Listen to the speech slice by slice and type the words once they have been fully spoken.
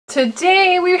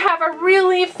Today we have a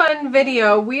really fun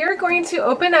video. We are going to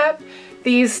open up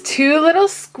these two little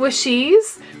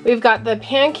squishies. We've got the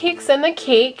pancakes and the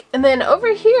cake, and then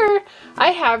over here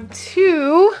I have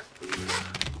two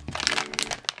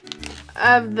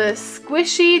of the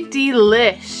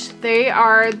Squishy-Dee-Lish. They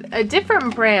are a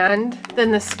different brand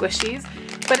than the Squishies,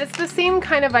 but it's the same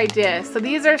kind of idea. So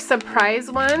these are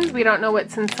surprise ones. We don't know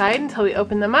what's inside until we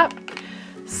open them up.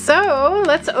 So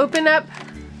let's open up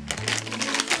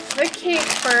the cake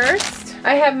first.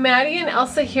 I have Maddie and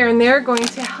Elsie here, and they're going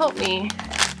to help me.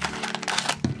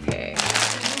 Okay.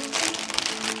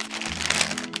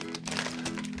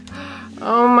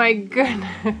 Oh my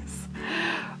goodness.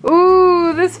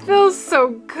 Ooh, this feels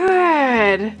so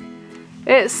good.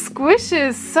 It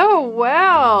squishes so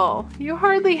well. You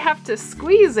hardly have to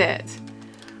squeeze it.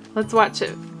 Let's watch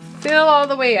it fill all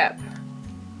the way up.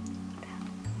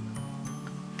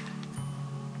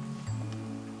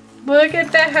 Look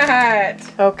at that.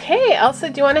 Okay, Elsa,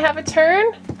 do you want to have a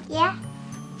turn? Yeah.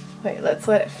 Wait, let's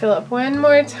let it fill up one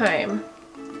more time.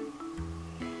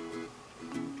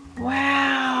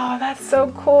 Wow, that's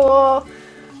so cool.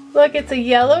 Look, it's a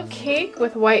yellow cake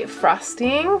with white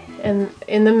frosting and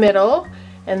in the middle,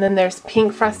 and then there's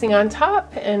pink frosting on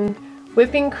top and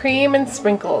whipping cream and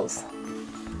sprinkles.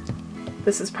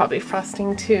 This is probably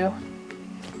frosting too.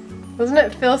 Doesn't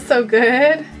it feel so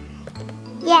good?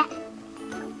 Yeah.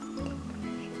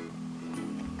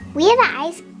 We have an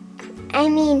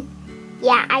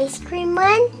ice cream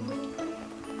one,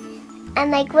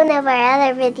 and like one of our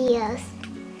other videos.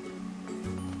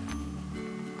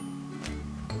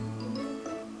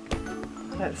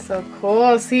 That's so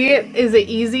cool. See, is it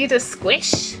easy to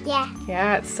squish? Yeah.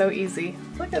 Yeah, it's so easy.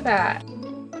 Look at that.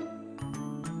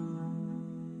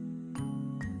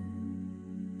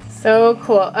 So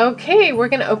cool. Okay, we're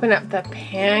gonna open up the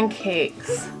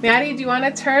pancakes. Maddie, do you want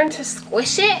to turn to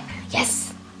squish it? Yes.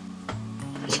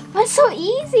 That's so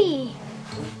easy.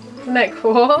 Isn't that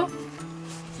cool?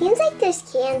 Seems like there's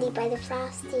candy by the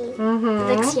frosting. Mm-hmm.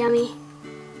 It looks yummy.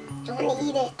 I want to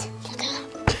eat it.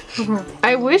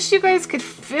 I wish you guys could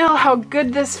feel how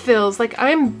good this feels. Like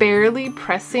I'm barely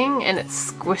pressing and it's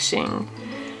squishing.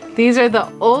 These are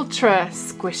the ultra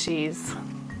squishies.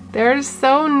 They're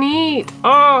so neat.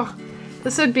 Oh,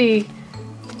 this would be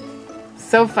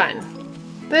so fun.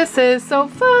 This is so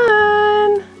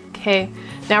fun. Okay,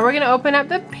 now we're gonna open up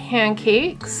the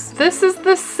pancakes. This is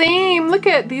the same. Look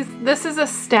at these. This is a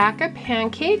stack of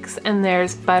pancakes, and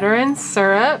there's butter and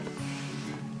syrup.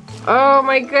 Oh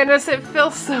my goodness, it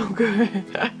feels so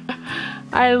good.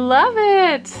 I love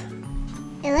it.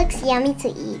 It looks yummy to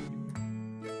eat.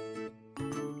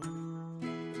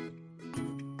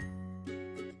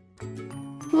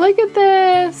 Look at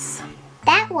this.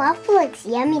 That waffle looks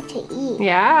yummy to eat.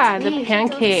 Yeah, the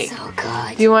pancake. So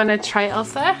good. Do you want to try,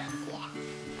 Elsa? Yeah.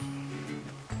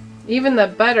 Even the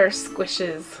butter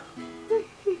squishes.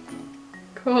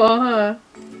 Cool, huh?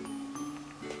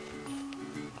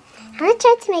 I'm gonna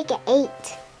try to make it 8.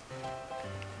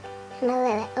 I'm gonna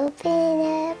let it open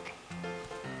up.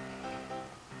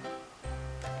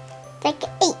 It's like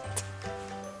 8.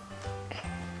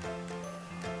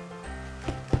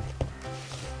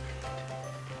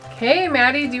 Okay,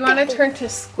 Maddie, do you want to turn to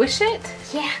squish it?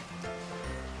 Yeah.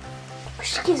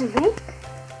 Excuse me.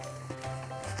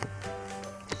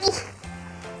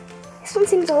 This one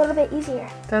seems a little bit easier.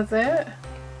 Does it?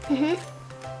 Mm-hmm.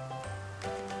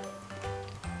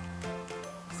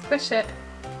 Squish it.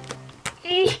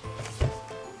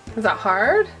 Is that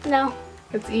hard? No.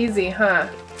 It's easy, huh?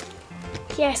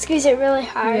 Yeah, squeeze it really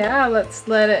hard. Yeah, let's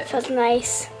let it Feels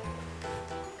nice.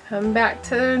 come back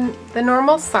to the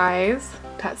normal size.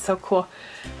 That's so cool.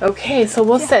 Okay, so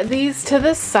we'll set these to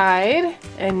the side,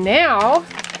 and now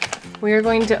we are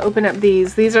going to open up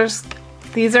these. These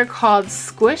are called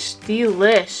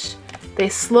Squish-Dee-Lish. They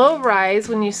slow rise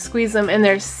when you squeeze them, and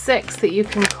there's 6 that you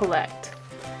can collect.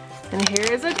 And here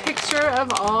is a picture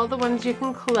of all the ones you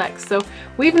can collect. So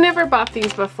we've never bought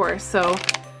these before, so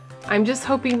I'm just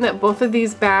hoping that both of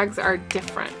these bags are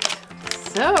different.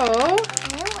 So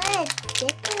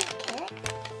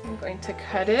I'm going to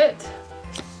cut it.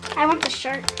 I want the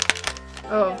shirt.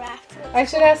 Oh, I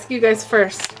should ask you guys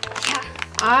first. Yeah.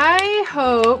 I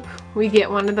hope we get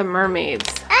one of the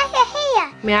mermaids.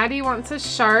 Hey. Maddie wants a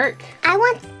shark. I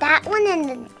want that one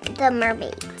and the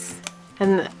mermaids.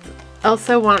 And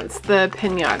Elsa wants the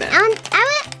pinata. I want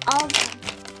all of them.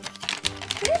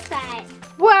 What is that?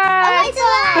 What?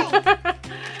 Oh my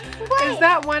God. Is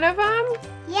that one of them?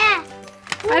 Yeah.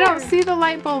 I don't see the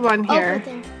light bulb on here. Over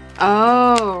there.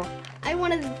 Oh. I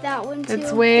wanted that one too.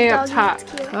 It's way The up doggy top.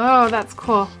 one's cute. Oh, that's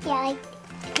cool. Yeah, like.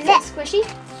 Is that squishy?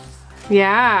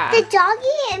 Yeah. The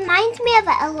doggy, it reminds me of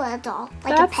an Ella doll.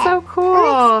 Like That's a pet. so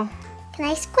cool. Can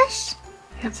I squish?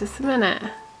 Yeah, just a minute.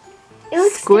 It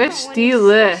looks different when you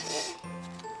Squish-Dee-Lish.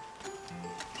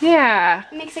 Yeah.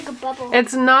 It makes like a bubble.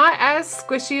 It's not as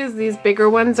squishy as these bigger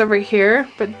ones over here,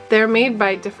 but they're made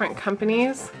by different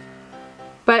companies.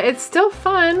 But it's still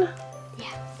fun.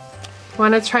 Yeah.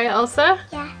 Want to try it, Elsa?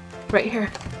 Yeah. Right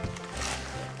here.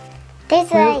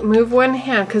 There's a Move one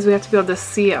hand because we have to be able to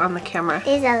see it on the camera.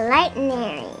 there's a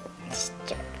lightning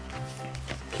strip.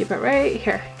 Keep it right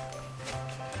here.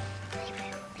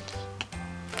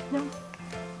 No.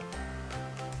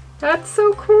 That's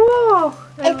so cool.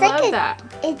 I It's like love that.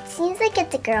 It seems like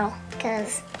it's a girl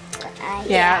because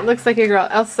Yeah, it looks like a girl.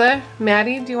 Elsa,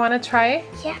 Maddie, do you want to try?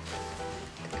 Yeah.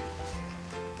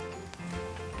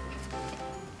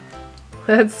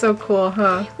 That's so cool,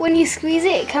 huh? When you squeeze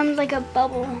it, it comes like a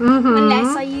bubble. Mm-hmm. When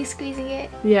I saw you squeezing it.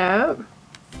 Yep.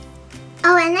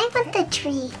 Oh, and I want the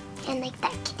tree and like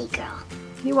that kitty girl.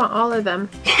 You want all of them.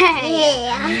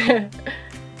 Yeah.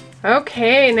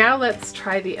 Okay, now let's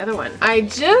try the other one. I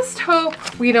just hope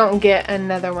we don't get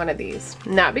another one of these.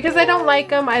 Not because I don't like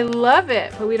them, I love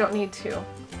it, but we don't need to.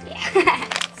 Yeah.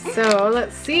 So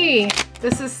let's see.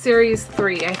 This is series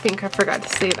 3. I think I forgot to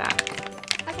say that.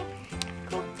 Okay.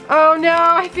 Cool. Oh no,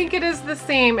 I think it is the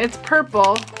same. It's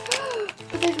purple,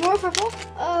 But there's more purple.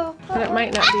 Oh. but it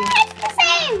might not be. It's the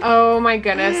same. Oh my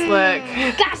goodness,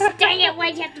 look. Gosh dang it,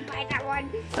 why'd you have to buy that one?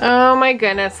 Oh my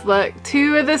goodness, look.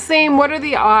 2 of the same. What are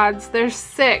the odds? There's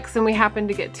 6 and we happen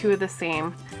to get 2 of the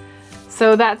same.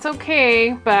 So that's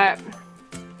okay, but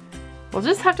we'll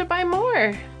just have to buy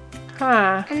more.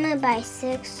 Huh. I'm gonna buy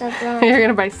 6 of them. You're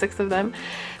gonna buy 6 of them.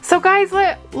 So guys,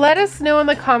 let us know in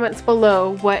the comments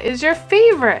below, what is your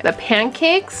favorite? The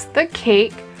pancakes, the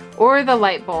cake, or the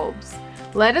light bulbs?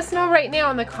 Let us know right now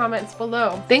in the comments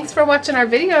below. Thanks for watching our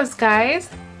videos, guys.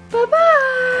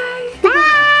 Bye-bye. Bye.